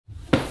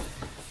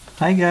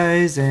Hi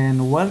guys,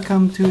 and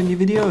welcome to a new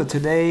video.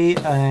 Today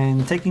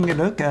I'm taking a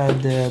look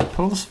at the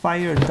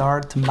Pulsfire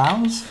Dart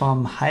mouse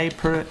from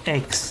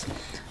HyperX.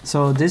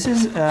 So this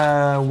is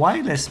a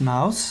wireless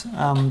mouse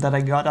that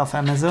I got off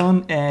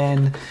Amazon,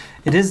 and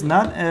it is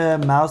not a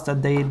mouse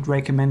that they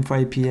recommend for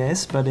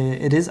IPS, but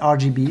it is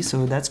RGB,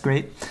 so that's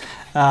great.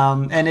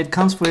 And it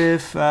comes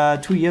with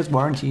 2 years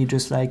warranty,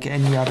 just like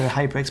any other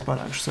HyperX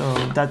product. So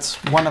that's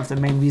one of the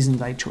main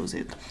reasons I chose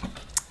it.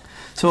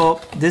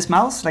 So this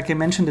mouse, like I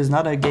mentioned, is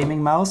not a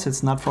gaming mouse.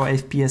 It's not for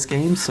FPS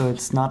games, so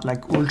it's not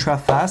like ultra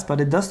fast, but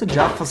it does the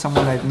job for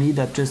someone like me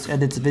that just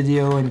edits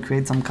video and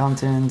creates some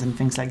content and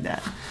things like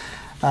that.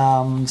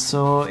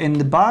 So in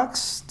the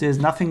box, there's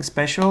nothing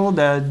special.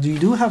 You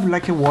do have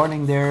like a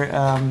warning there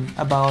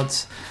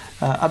about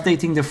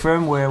updating the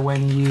firmware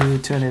when you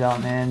turn it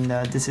on, and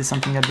this is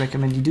something I'd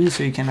recommend you do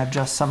so you can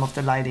adjust some of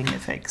the lighting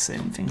effects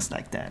and things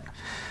like that.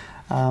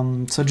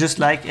 So just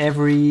like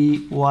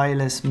every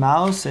wireless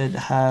mouse, it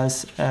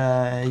has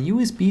a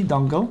USB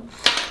dongle.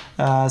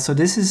 So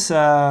this is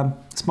a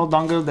small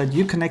dongle that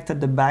you connect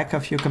at the back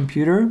of your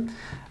computer.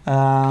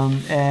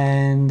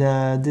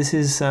 This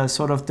is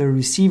sort of the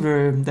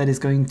receiver that is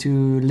going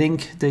to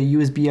link the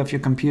USB of your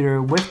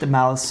computer with the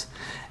mouse,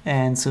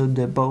 and so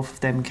both of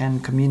them can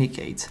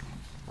communicate.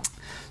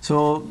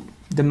 So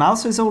the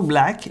mouse is all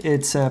black.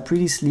 It's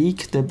pretty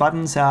sleek. The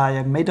buttons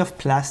are made of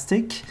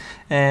plastic,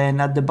 and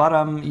at the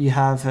bottom you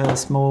have a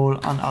small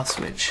on-off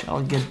switch.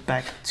 I'll get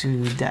back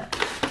to that.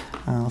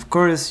 Of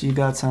course, you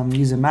got some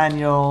user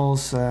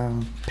manuals,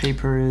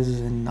 papers,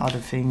 and other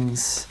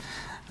things.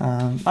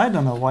 I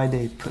don't know why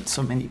they put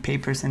so many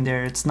papers in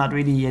there. It's not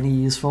really any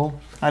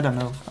useful. I don't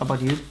know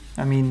about you.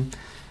 I mean,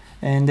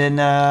 and then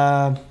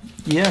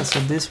yeah, so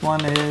this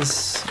one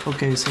is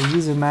okay. So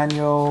user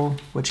manual,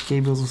 which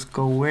cables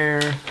go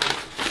where.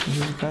 What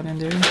have you got in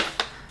there?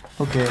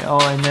 Okay,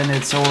 oh, and then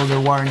it's all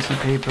the warranty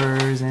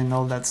papers and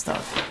all that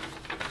stuff.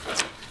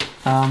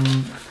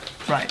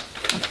 Right,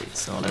 okay,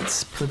 so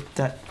let's put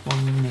that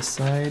one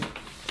aside.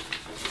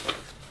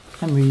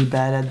 I'm really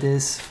bad at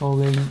this,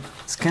 folding.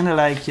 It's kind of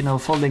like, you know,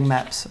 folding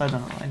maps. I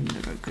don't know, I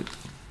never could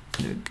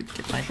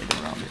get my head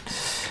around it.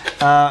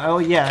 Oh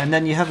yeah, and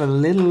then you have a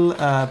little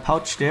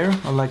pouch there,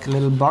 or like a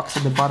little box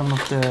at the bottom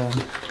of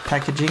the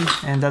packaging,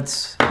 and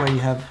that's where you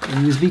have a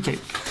USB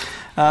cable.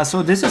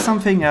 So this is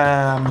something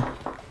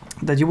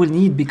that you will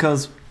need,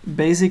 because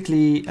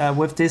basically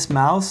with this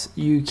mouse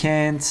you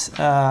can't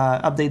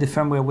update the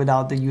firmware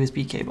without the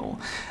USB cable.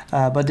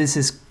 But this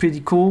is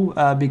pretty cool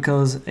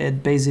because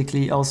it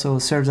basically also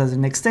serves as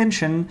an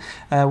extension,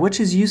 which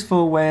is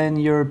useful when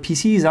your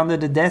PC is under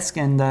the desk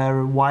and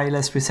the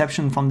wireless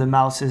reception from the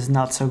mouse is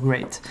not so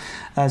great.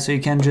 So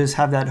you can just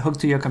have that hooked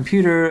to your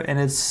computer, and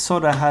it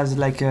sort of has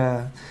like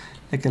a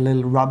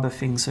little rubber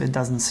thing so it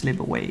doesn't slip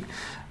away.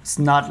 It's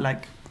not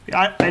like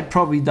I'd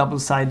probably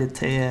double-side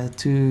it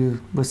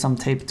with some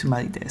tape to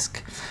my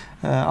desk.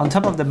 On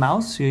top of the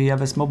mouse, you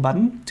have a small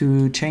button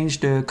to change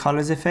the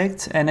colors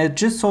effect, and it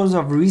just sort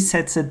of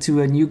resets it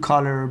to a new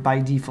color by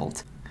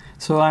default.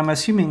 So I'm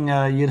assuming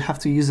you'd have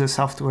to use the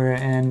software,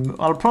 and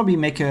I'll probably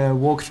make a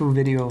walkthrough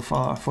video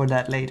for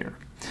that later.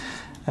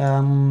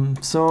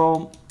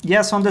 So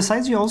yes, on the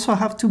sides you also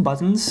have two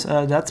buttons.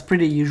 That's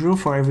pretty usual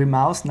for every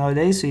mouse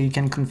nowadays, so you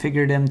can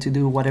configure them to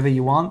do whatever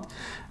you want.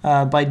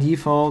 By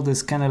default,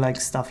 it's kind of like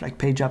stuff like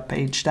page up,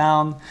 page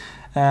down.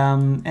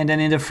 And then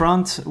in the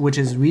front, which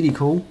is really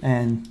cool,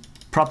 and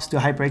props to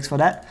HyperX for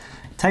that,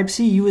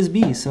 Type-C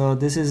USB. So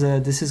this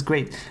is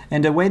great.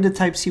 And the way the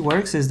Type-C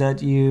works is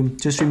that you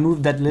just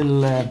remove that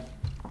little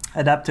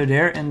adapter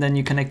there, and then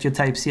you connect your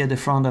Type-C at the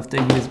front of the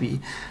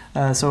USB.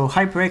 So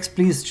HyperX,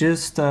 please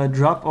just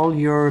drop all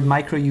your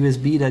micro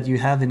USB that you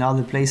have in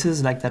other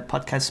places, like that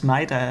podcast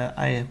mic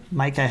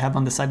I have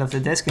on the side of the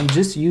desk, and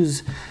just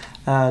use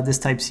this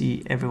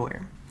Type-C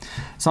everywhere.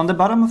 So on the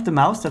bottom of the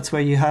mouse, that's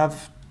where you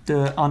have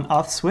the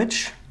on-off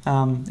switch,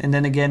 and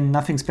then again,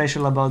 nothing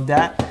special about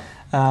that.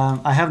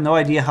 I have no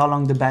idea how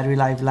long the battery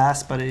life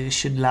lasts, but it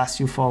should last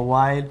you for a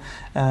while.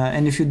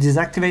 And if you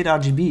deactivate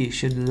RGB, it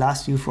should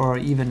last you for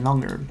even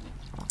longer.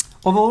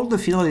 Overall, the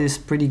feel is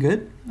pretty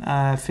good,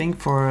 I think,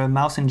 for a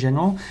mouse in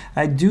general.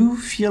 I do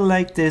feel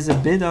like there's a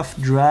bit of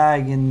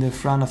drag in the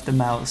front of the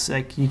mouse.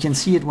 Like you can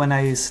see it when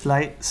I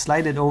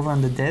slide it over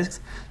on the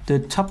desk. The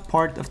top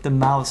part of the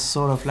mouse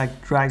sort of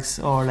like drags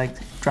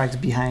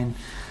behind.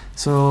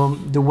 So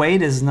the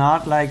weight is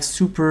not like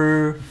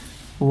super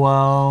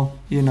well,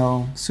 you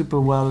know, super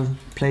well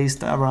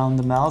placed around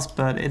the mouse,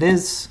 but it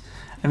is,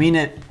 I mean,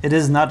 it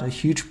is not a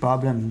huge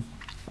problem.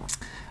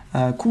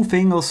 Cool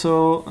thing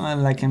also,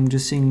 like I'm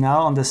just seeing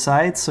now on the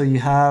side, so you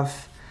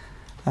have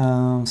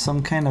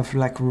some kind of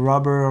like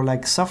rubber, or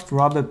like soft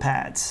rubber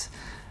pads,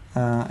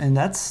 and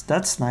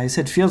that's nice.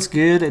 It feels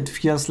good. It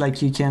feels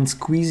like you can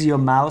squeeze your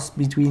mouse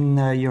between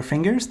your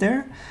fingers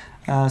there.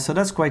 So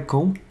that's quite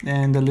cool,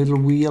 and the little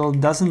wheel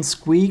doesn't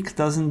squeak,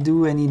 doesn't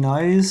do any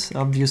noise.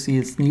 Obviously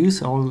it's new,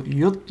 so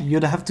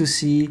you'd have to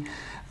see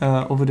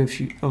over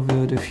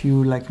the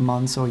few like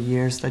months or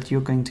years that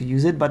you're going to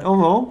use it. But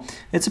overall,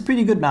 it's a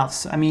pretty good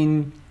mouse. I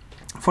mean,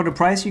 For the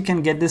price you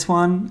can get this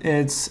one,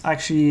 it's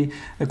actually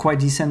a quite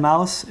decent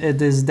mouse.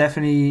 It is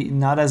definitely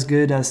not as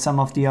good as some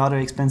of the other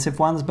expensive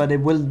ones, but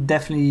it will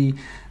definitely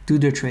do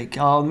the trick.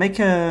 I'll make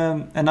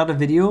another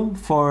video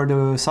for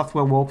the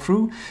software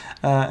walkthrough.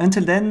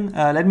 Until then,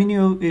 let me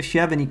know if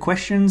you have any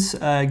questions.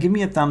 Give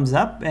me a thumbs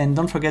up and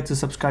don't forget to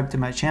subscribe to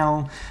my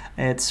channel.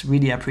 It's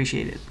really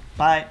appreciated.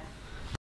 Bye.